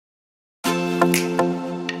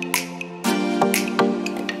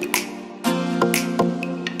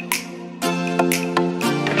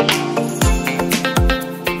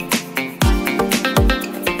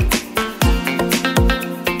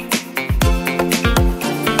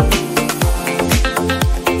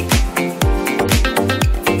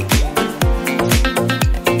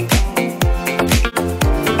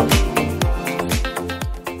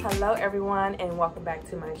welcome back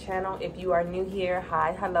to my channel. If you are new here,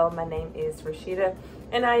 hi, hello, my name is Rashida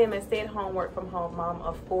and I am a stay-at-home work from home mom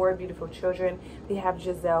of 4 beautiful children. We have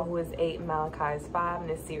Giselle, who is 8, Malachi is 5, and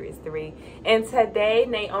this series 3. And today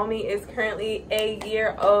Naomi is currently a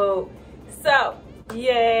year old. So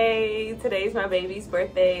yay, today's my baby's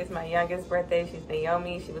birthday. It's my youngest birthday. She's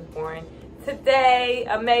Naomi. She was born today,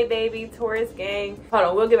 a May baby, Taurus gang. Hold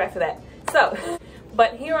on, we'll get back to that. So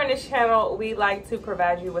but here on this channel, we like to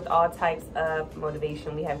provide you with all types of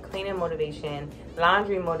motivation. We have cleaning motivation,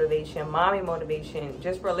 laundry motivation, mommy motivation,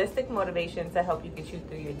 just realistic motivation to help you get you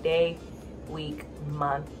through your day, week,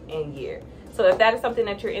 month, and year. So if that is something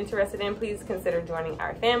that you're interested in, please consider joining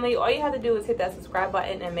our family. All you have to do is hit that subscribe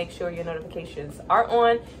button and make sure your notifications are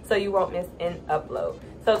on so you won't miss an upload.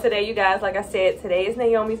 So today, you guys, like I said, today is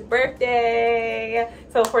Naomi's birthday.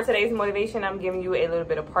 So for today's motivation, I'm giving you a little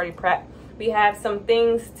bit of party prep. We have some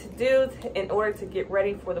things to do in order to get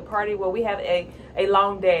ready for the party. Well, we have a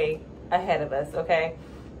long day ahead of us, okay?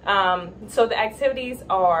 So the activities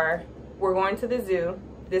are, we're going to the zoo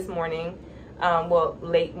this morning. Well,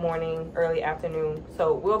 late morning, early afternoon.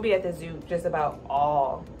 So we'll be at the zoo just about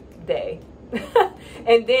all day.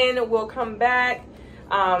 And then we'll come back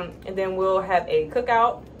and then we'll have a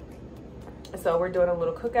cookout. So we're doing a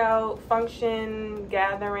little cookout function,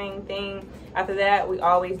 gathering thing. After that, we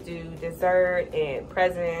always do dessert and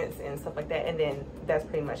presents and stuff like that. And then that's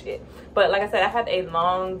pretty much it. But like I said, I have a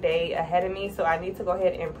long day ahead of me. So I need to go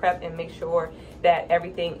ahead and prep and make sure that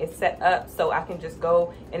everything is set up so I can just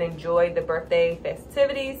go and enjoy the birthday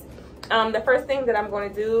festivities. The first thing that I'm going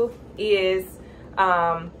to do is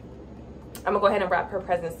I'm gonna go ahead and wrap her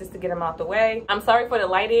presents just to get them out the way. I'm sorry for the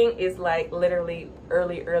lighting. It's like literally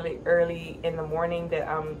early in the morning that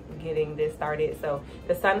I'm getting this started. So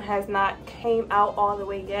the sun has not came out all the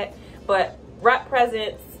way yet, but wrap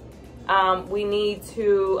presents. We need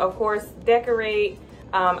to, of course, decorate.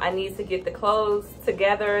 I need to get the clothes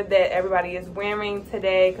together that everybody is wearing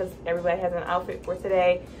today because everybody has an outfit for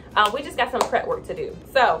today. We just got some prep work to do.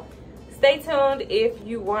 So stay tuned if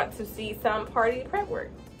you want to see some party prep work.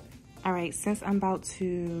 All right, since I'm about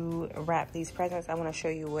to wrap these presents, I want to show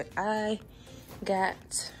you what I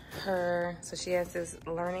got her. So she has this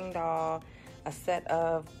learning doll, a set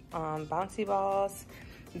of bouncy balls,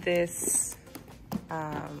 this,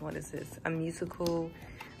 what is this? A musical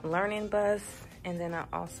learning bus. And then I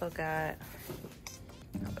also got,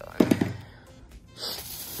 hold on.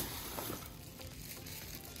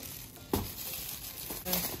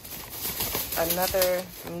 Another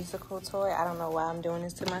musical toy. I don't know why I'm doing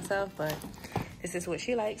this to myself, but this is what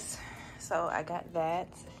she likes. So I got that.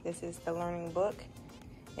 This is the learning book,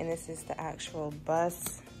 and this is the actual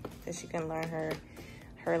bus that she can learn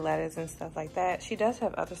her letters and stuff like that. She does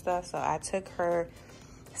have other stuff, so I took her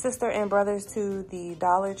sister and brothers to the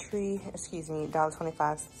Dollar Tree, excuse me,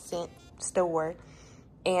 $1.25 store,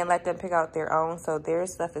 and let them pick out their own. So their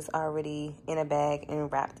stuff is already in a bag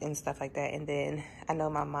and wrapped and stuff like that. And then I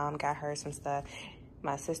know my mom got her some stuff,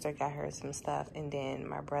 my sister got her some stuff, and then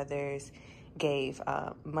my brothers gave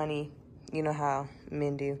money. You know how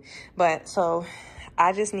men do. But so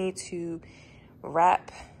I just need to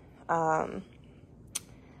wrap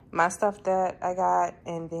my stuff that I got,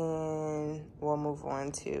 and then we'll move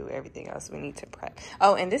on to everything else we need to prep.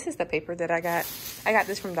 Oh, and this is the paper that I got. I got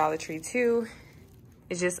this from Dollar Tree too.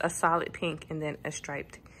 It's just a solid pink and then a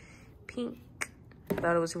striped pink. I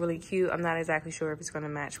thought it was really cute. I'm not exactly sure if it's going to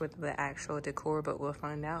match with the actual decor, but we'll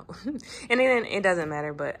find out. And then it doesn't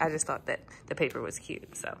matter, but I just thought that the paper was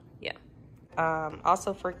cute. So, yeah.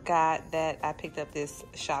 Also forgot that I picked up this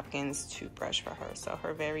Shopkins toothbrush for her. So,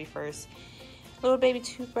 her very first little baby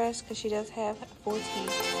toothbrush, because she does have 4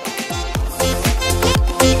 teeth.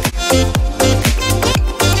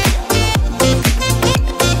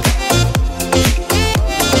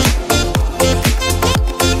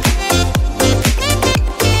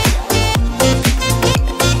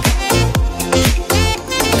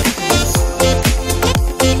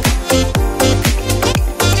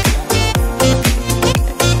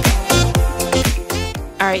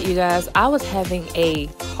 Alright, you guys, I was having a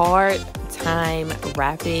hard time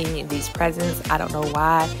wrapping these presents. I don't know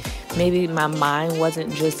why. Maybe my mind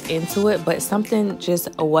wasn't just into it, but something just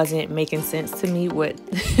wasn't making sense to me with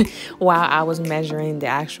while I was measuring the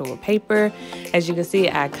actual paper. As you can see,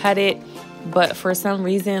 I cut it but for some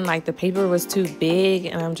reason, like, the paper was too big,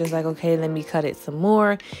 and I'm just like, okay, let me cut it some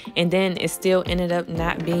more. And then it still ended up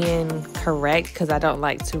not being correct because I don't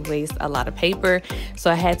like to waste a lot of paper.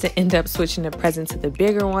 So I had to end up switching the present to the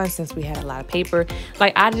bigger one since we had a lot of paper.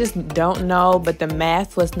 Like, I just don't know, but the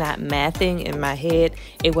math was not mathing in my head.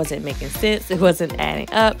 It wasn't making sense. It wasn't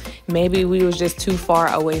adding up. Maybe we was just too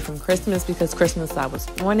far away from Christmas, because Christmas I was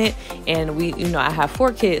on it, and we, you know, I have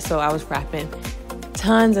 4 kids, so I was wrapping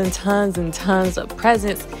tons and tons and tons of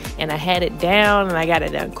presents, and I had it down and I got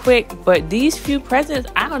it done quick. But these few presents,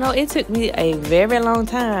 I don't know, it took me a very long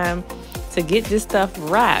time to get this stuff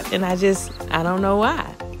wrapped, and I don't know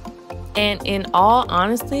why. And in all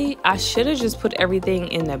honesty, I should have just put everything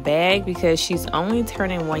in the bag, because she's only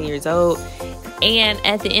turning 1 year old, and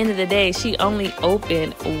at the end of the day, she only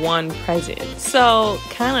opened 1 present. So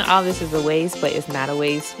kind of all this is a waste, but it's not a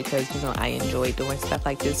waste, because, you know, I enjoy doing stuff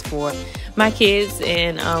like this for my kids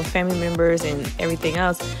and family members and everything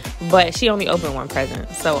else. But she only opened 1 present.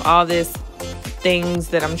 So all this things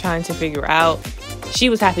that I'm trying to figure out, she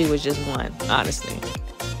was happy with just 1, honestly.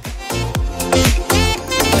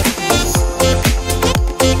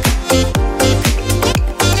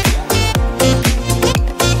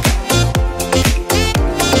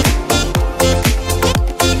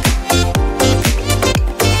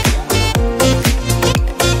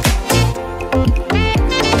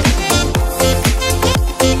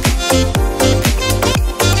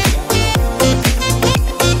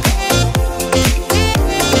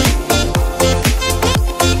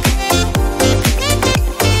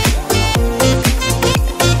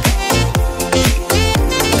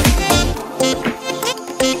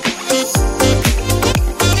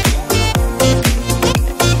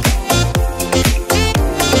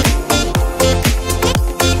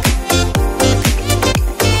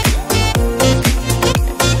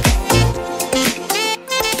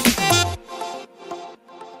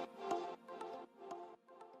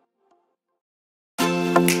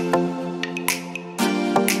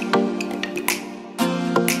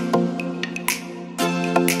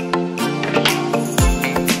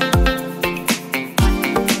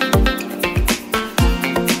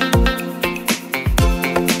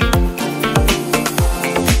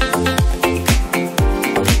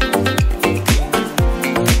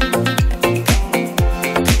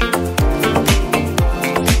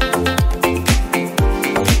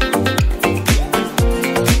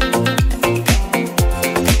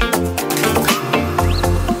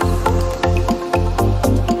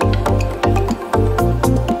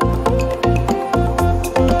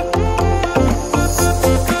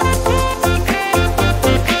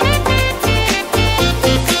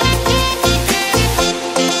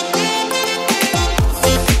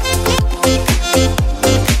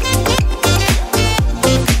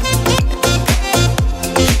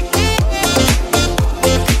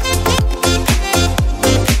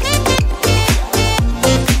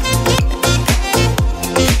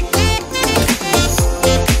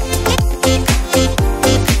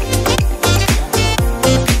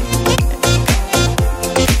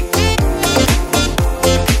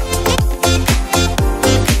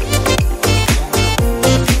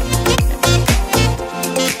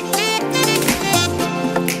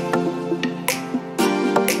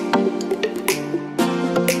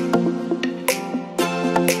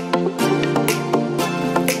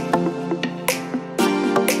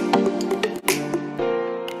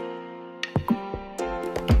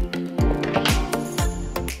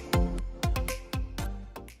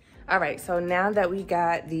 All right, so now that we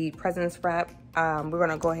got the presents wrapped, we're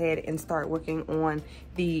gonna go ahead and start working on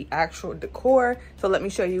the actual decor. So let me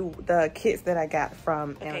show you the kits that I got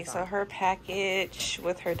from Amazon. Okay, so her package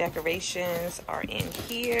with her decorations are in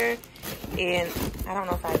here. And I don't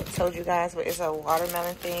know if I told you guys, but it's a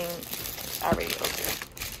watermelon thing. I already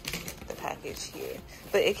opened the package here.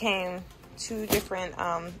 But it came 2 different,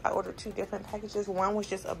 I ordered 2 different packages. One was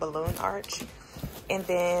just a balloon arch, and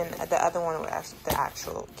then the other one was the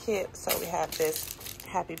actual kit. So we have this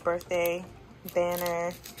happy birthday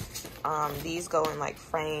banner. These go in like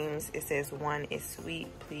frames. It says, "One is sweet,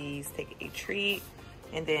 please take a treat."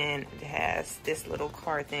 And then it has this little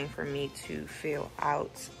card thing for me to fill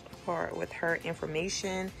out with her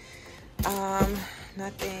information.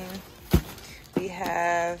 Nothing. We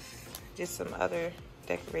have just some other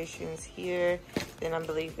decorations here. Then I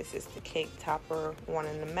believe this is the cake topper one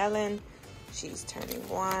in the Melon. She's turning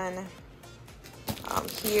 1.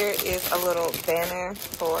 Here is a little banner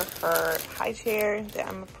for her high chair that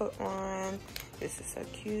I'm gonna put on. This is so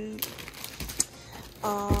cute.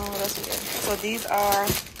 What else we got? So these are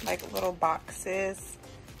like little boxes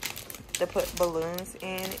to put balloons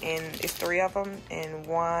in, and it's 3 of them, and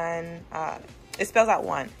one, it spells out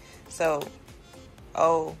 1, so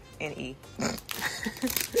O-N-E.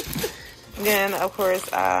 Then, of course,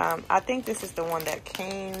 I think this is the one that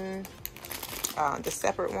came, the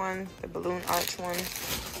separate one, the balloon arch one.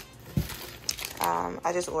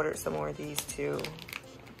 I just ordered some more of these too.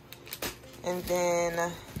 And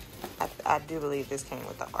then I do believe this came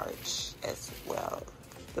with the arch as well.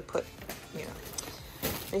 To put, you know.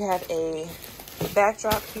 We have a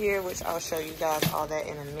backdrop here, which I'll show you guys all that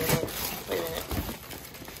in a minute. Wait a minute.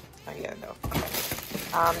 Oh yeah, no. Okay.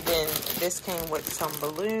 Then this came with some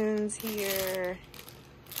balloons here.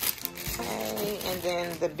 Okay, and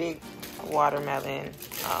then the big watermelon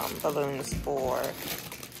balloons for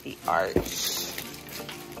the arch.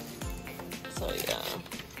 So yeah,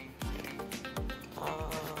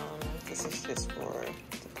 this is just to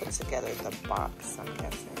put together the box, I'm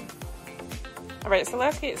guessing. All right, so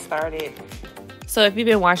let's get started. So if you've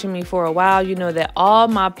been watching me for a while, you know that all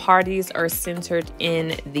my parties are centered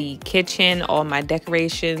in the kitchen. All my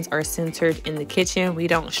decorations are centered in the kitchen. We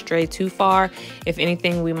don't stray too far. If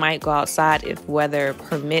anything, we might go outside if weather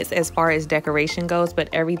permits as far as decoration goes, but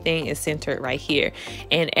everything is centered right here.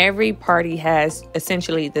 And every party has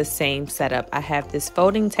essentially the same setup. I have this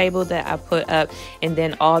folding table that I put up, and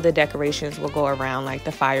then all the decorations will go around, like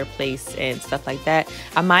the fireplace and stuff like that.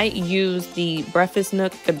 I might use the breakfast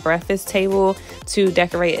nook, the breakfast table, to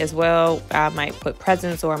decorate as well. I might put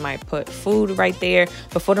presents or I might put food right there,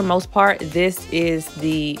 but for the most part, this is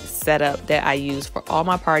the setup that I use for all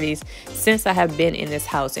my parties since I have been in this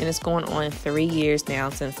house, and it's going on 3 years now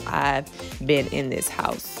since I've been in this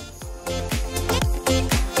house.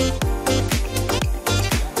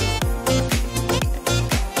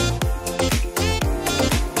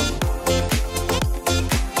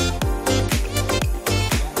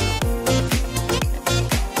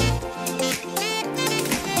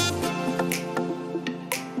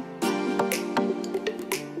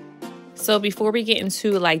 So before we get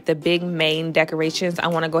into like the big main decorations, I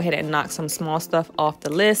want to go ahead and knock some small stuff off the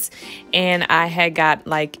list. And I had got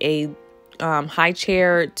like a high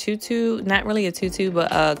chair tutu, not really a tutu,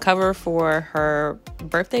 but a cover for her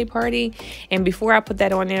birthday party. And before I put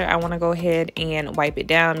that on there, I want to go ahead and wipe it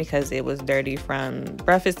down because it was dirty from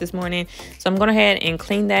breakfast this morning. So I'm going to go ahead and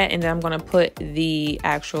clean that, and then I'm going to put the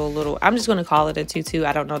actual little, I'm just going to call it a tutu.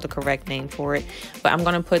 I don't know the correct name for it, but I'm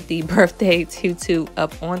going to put the birthday tutu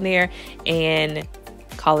up on there and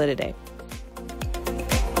call it a day.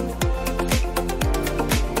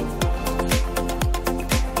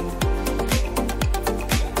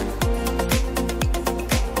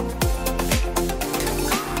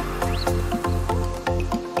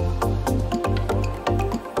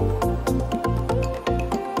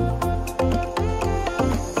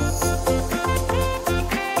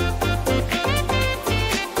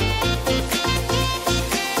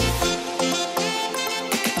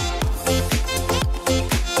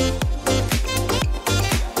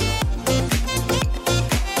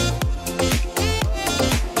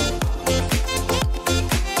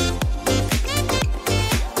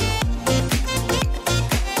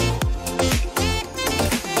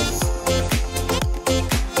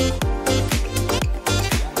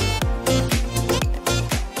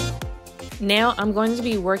 Now I'm going to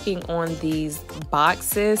be working on these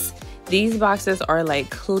boxes. These boxes are like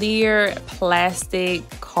clear plastic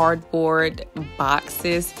cardboard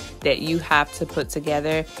boxes that you have to put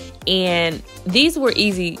together, and these were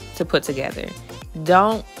easy to put together.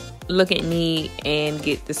 Don't look at me and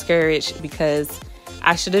get discouraged because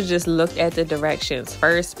I should have just looked at the directions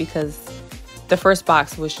first, because the first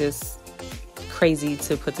box was just crazy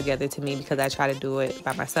to put together to me because I tried to do it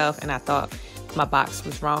by myself and I thought my box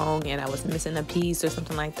was wrong and I was missing a piece or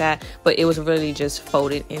something like that, but it was really just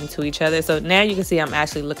folded into each other. So now you can see I'm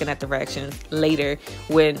actually looking at directions later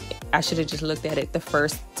when I should have just looked at it the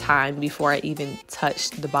first time before I even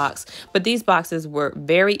touched the box. But these boxes were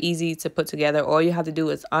very easy to put together. All you have to do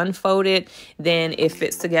is unfold it, then it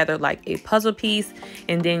fits together like a puzzle piece,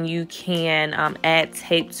 and then you can add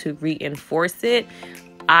tape to reinforce it.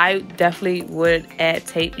 I definitely would add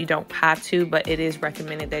tape. You don't have to, but it is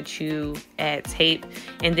recommended that you add tape.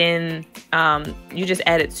 And then you just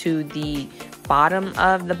add it to the bottom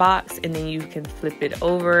of the box, and then you can flip it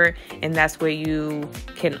over, and that's where you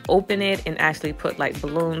can open it and actually put like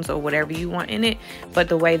balloons or whatever you want in it. But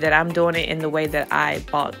the way that I'm doing it and the way that I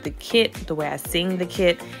bought the kit, the way I seen the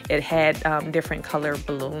kit, it had different color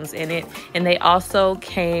balloons in it. And they also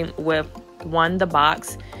came with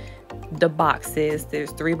the boxes,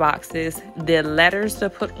 there's 3 boxes, the letters to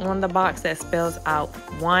put on the box that spells out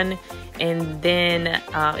 1, and then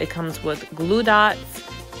it comes with glue dots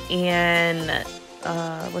And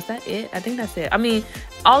was that it? I think that's it. I mean,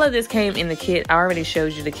 all of this came in the kit. I already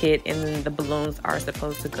showed you the kit, and then the balloons are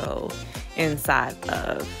supposed to go inside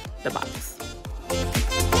of the box.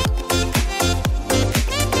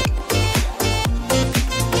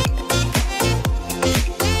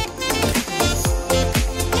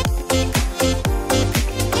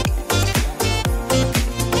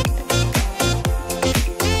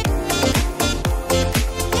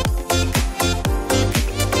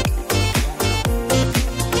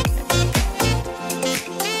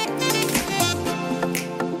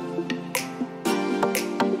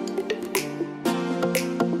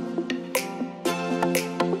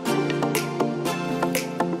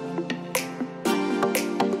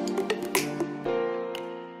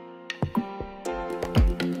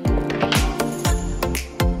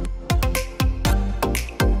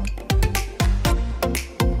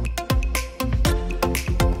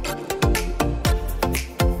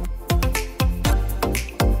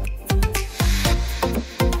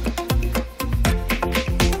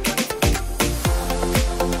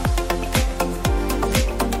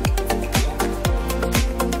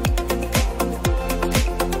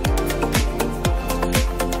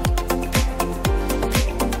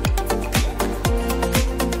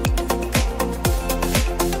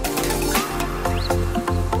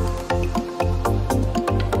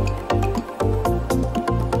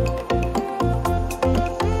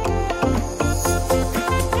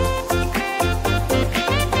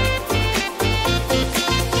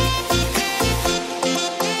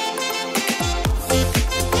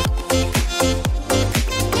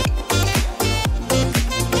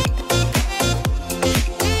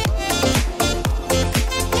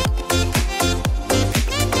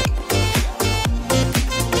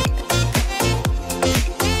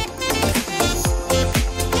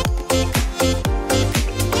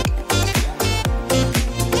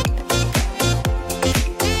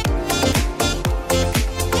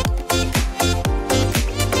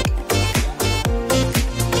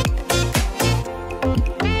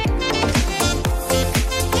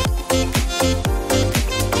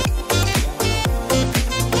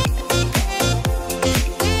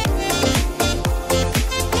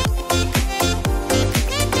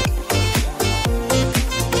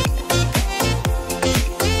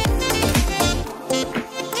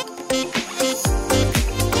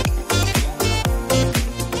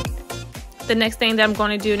 The next thing that I'm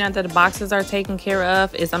going to do now that the boxes are taken care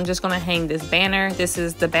of is I'm just going to hang this banner. This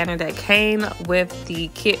is the banner that came with the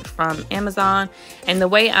kit from Amazon. And the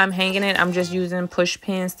way I'm hanging it, I'm just using push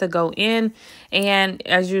pins to go in. And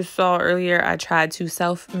as you saw earlier, I tried to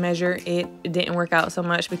self measure it. It didn't work out so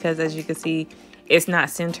much because, as you can see, it's not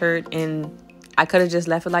centered, and I could have just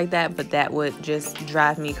left it like that, but that would just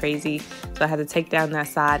drive me crazy. So I had to take down that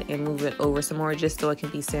side and move it over some more just so it can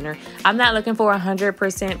be centered. I'm not looking for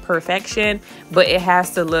 100% perfection, but it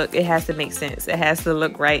has to make sense. It has to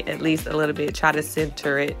look right, at least a little bit. Try to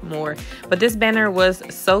center it more. But this banner was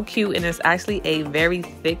so cute, and it's actually a very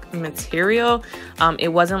thick material. It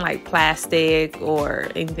wasn't like plastic or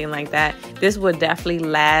anything like that. This would definitely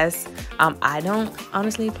last. I don't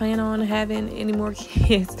honestly plan on having any more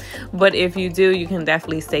kids, but if you do, you can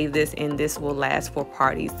definitely save this, and this will last for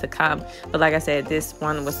parties to come. But like I said, this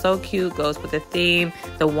one was so cute, goes with the theme,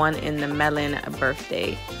 the one in the Melon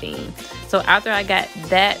birthday theme. So after I got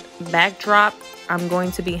that backdrop, I'm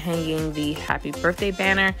going to be hanging the happy birthday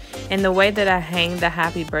banner. And the way that I hang the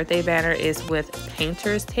happy birthday banner is with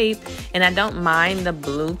painter's tape. And I don't mind the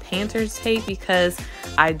blue painter's tape because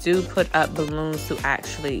I do put up balloons to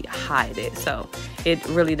actually hide it. So it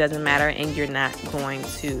really doesn't matter, and you're not going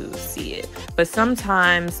to see it. But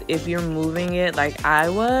sometimes if you're moving it like I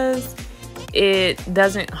was, it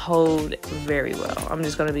doesn't hold very well. I'm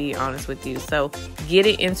just going to be honest with you. So get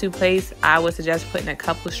it into place. I would suggest putting a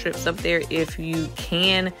couple strips up there if you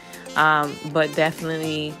can, but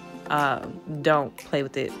definitely don't play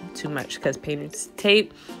with it too much, because painter's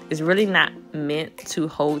tape is really not meant to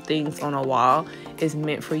hold things on a wall. It's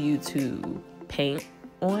meant for you to paint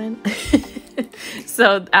on.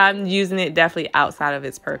 So I'm using it definitely outside of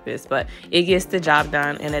its purpose, but it gets the job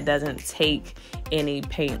done, and it doesn't take any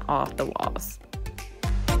paint off the walls.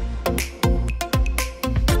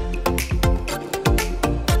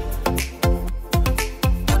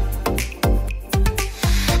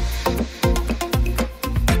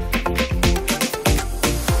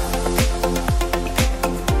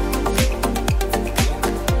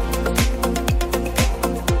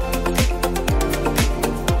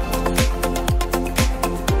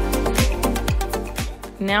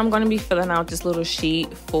 now I'm going to be filling out this little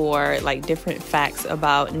sheet for like different facts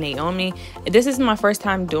about Naomi. This is my first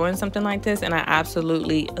time doing something like this, and I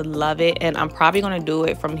absolutely love it, and I'm probably going to do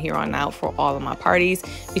it from here on out for all of my parties,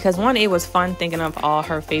 because one, it was fun thinking of all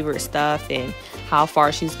her favorite stuff and how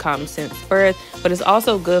far she's come since birth, but it's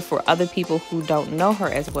also good for other people who don't know her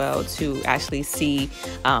as well to actually see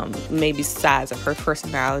maybe sides of her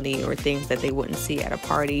personality or things that they wouldn't see at a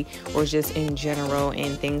party, or just in general,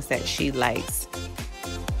 and things that she likes.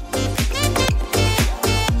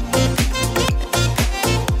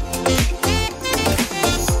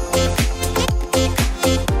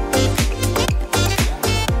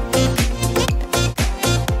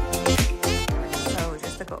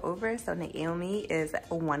 So Naomi is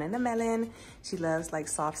one in a melon. She loves like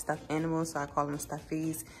soft stuffed animals, so I call them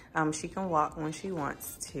stuffies. She can walk when she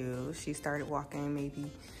wants to. She started walking maybe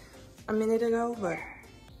a minute ago, but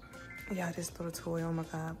yeah, this little toy, oh my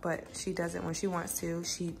God. But she does it when she wants to.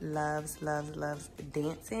 She loves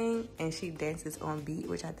dancing, and she dances on beat,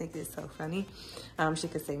 which I think is so funny. She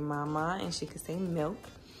could say mama, and she could say milk.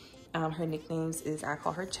 Her nicknames is, I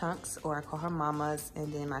call her Chunks, or I call her Mamas,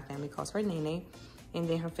 and then my family calls her Nene. And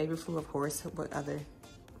then her favorite food, of course, what other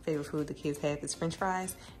favorite food the kids have is French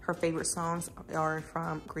fries. Her favorite songs are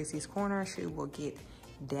from Gracie's Corner. She will get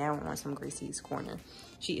down on some Gracie's Corner.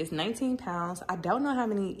 She is 19 pounds. I don't know how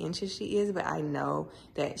many inches she is, but I know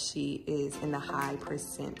that she is in the high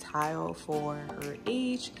percentile for her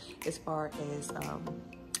age as far as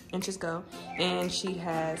inches go. And she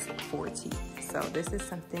has 4 teeth. So this is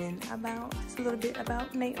something about, just a little bit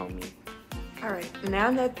about Naomi. All right, now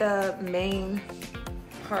that the main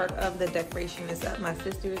part of the decoration is up, my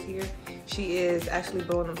sister is here. She is actually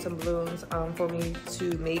blowing up some balloons for me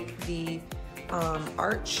to make the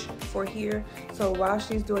arch for here. So while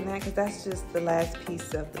she's doing that, because that's just the last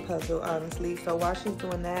piece of the puzzle, honestly. So while she's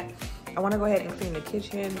doing that, I want to go ahead and clean the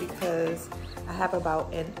kitchen, because I have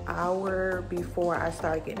about an hour before I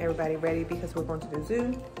start getting everybody ready, because we're going to the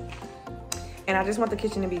zoo. And I just want the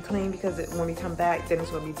kitchen to be clean, because when we come back, then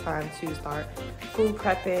it's going to be time to start food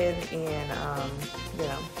prepping and, you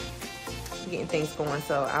know, getting things going.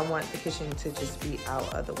 So I want the kitchen to just be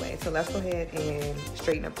out of the way. So let's go ahead and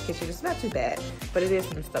straighten up the kitchen. It's not too bad, but it is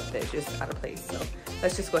some stuff that's just out of place. So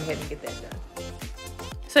let's just go ahead and get that done.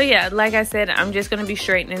 So yeah, like I said, I'm just going to be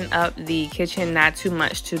straightening up the kitchen. Not too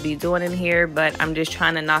much to be doing in here, but I'm just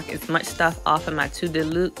trying to knock as much stuff off of my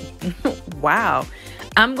to-do wow.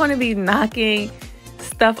 I'm going to be knocking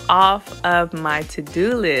stuff off of my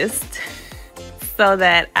to-do list so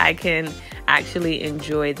that I can actually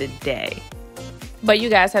enjoy the day. But you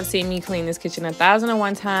guys have seen me clean this kitchen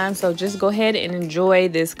 1,001 times, so just go ahead and enjoy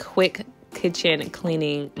this quick kitchen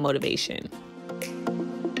cleaning motivation.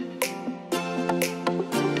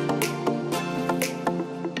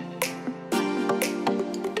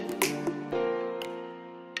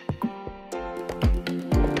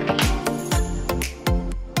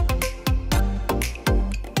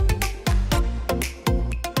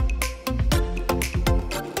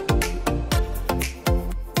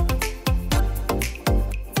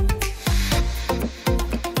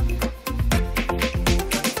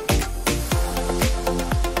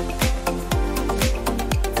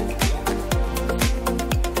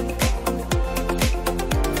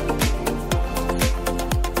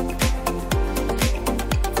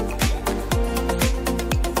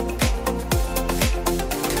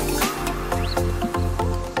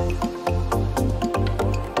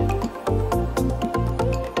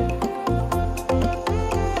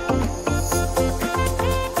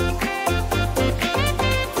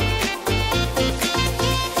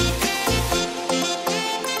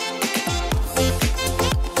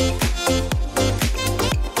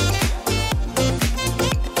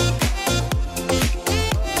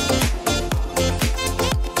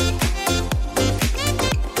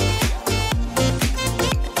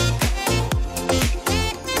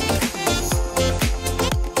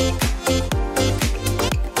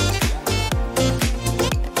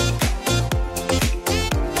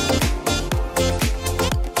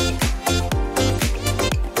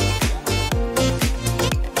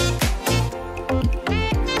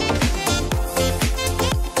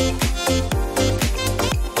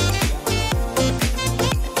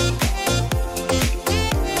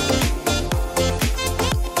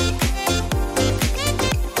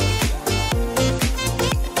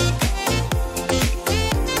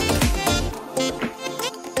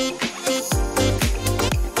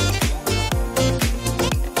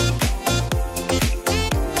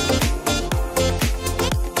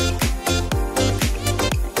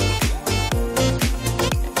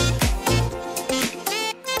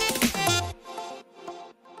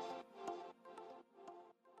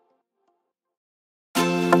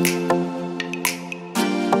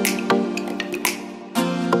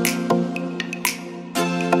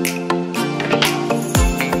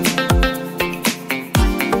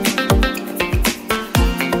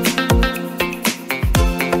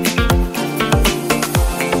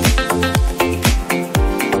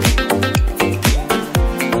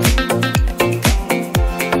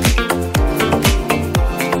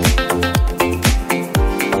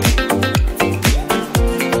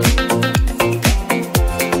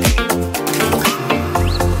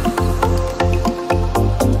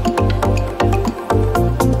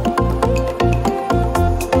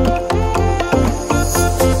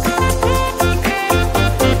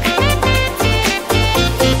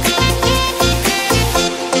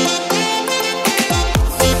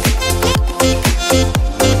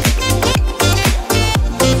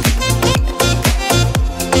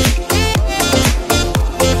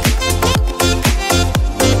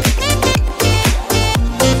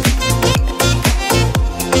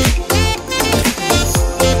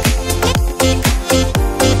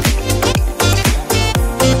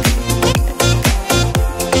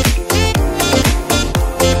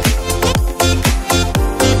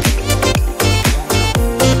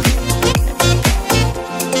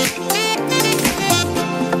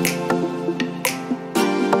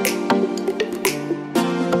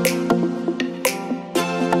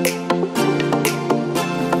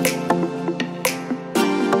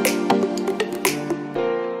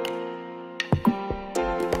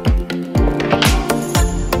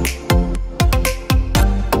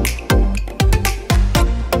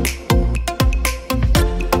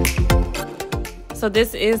 So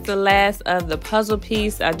this is the last of the puzzle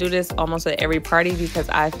piece. I do this almost at every party because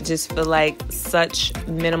I just feel like such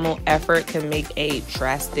minimal effort can make a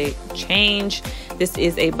drastic change. This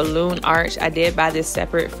is a balloon arch. I did buy this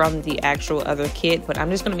separate from the actual other kit, but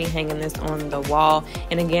I'm just going to be hanging this on the wall.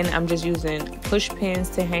 And again, I'm just using push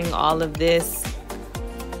pins to hang all of this.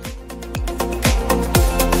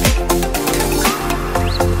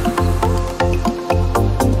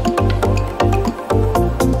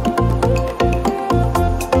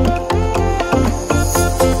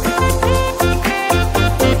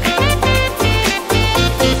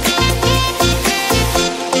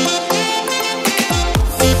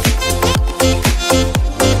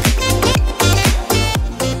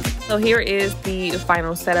 So here is the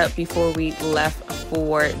final setup before we left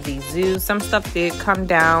for the zoo. Some stuff did come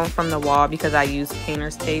down from the wall because I used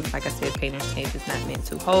painter's tape. Like I said, painter's tape is not meant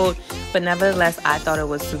to hold, but nevertheless, I thought it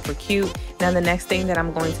was super cute. Now the next thing that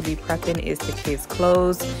I'm going to be prepping is the kids'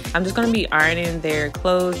 clothes. I'm just going to be ironing their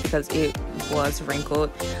clothes because it was wrinkled.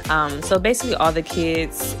 So basically all the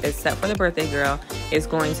kids, except for the birthday girl, is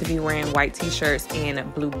going to be wearing white t-shirts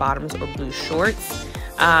and blue bottoms or blue shorts.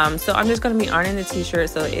 So I'm just going to be ironing the t-shirt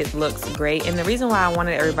so it looks great. And the reason why I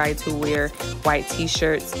wanted everybody to wear white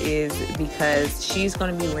t-shirts is because she's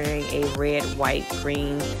going to be wearing a red, white,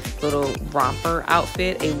 green little romper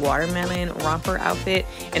outfit, a watermelon romper outfit.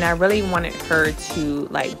 And I really wanted her to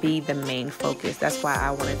like be the main focus. That's why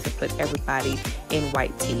I wanted to put everybody in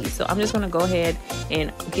white tees. So I'm just going to go ahead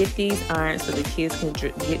and get these ironed so the kids can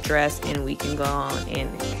get dressed and we can go on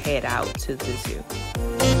and head out to the zoo.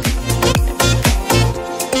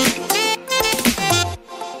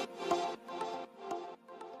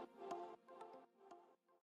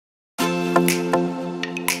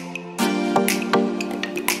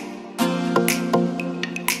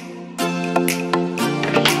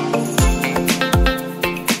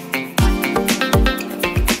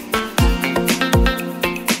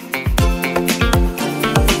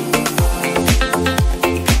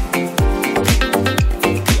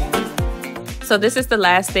 So this is the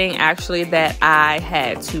last thing actually that I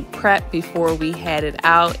had to prep before we headed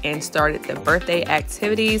out and started the birthday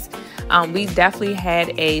activities. We definitely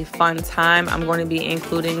had a fun time. I'm going to be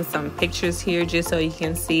including some pictures here just so you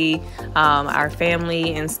can see our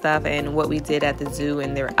family and stuff and what we did at the zoo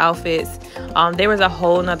and their outfits. There was a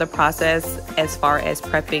whole nother process as far as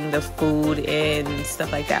prepping the food and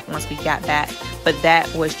stuff like that once we got back, but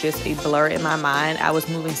that was just a blur in my mind. I was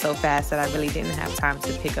moving so fast that I really didn't have time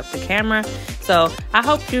to pick up the camera. So I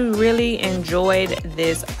hope you really enjoyed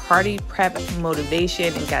this party prep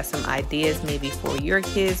motivation and got some ideas maybe for your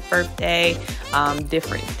kids' birthday,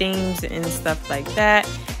 different themes and stuff like that.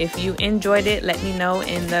 If you enjoyed it, let me know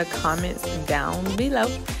in the comments down below.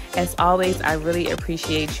 As always, I really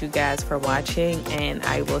appreciate you guys for watching, and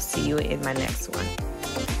I will see you in my next one.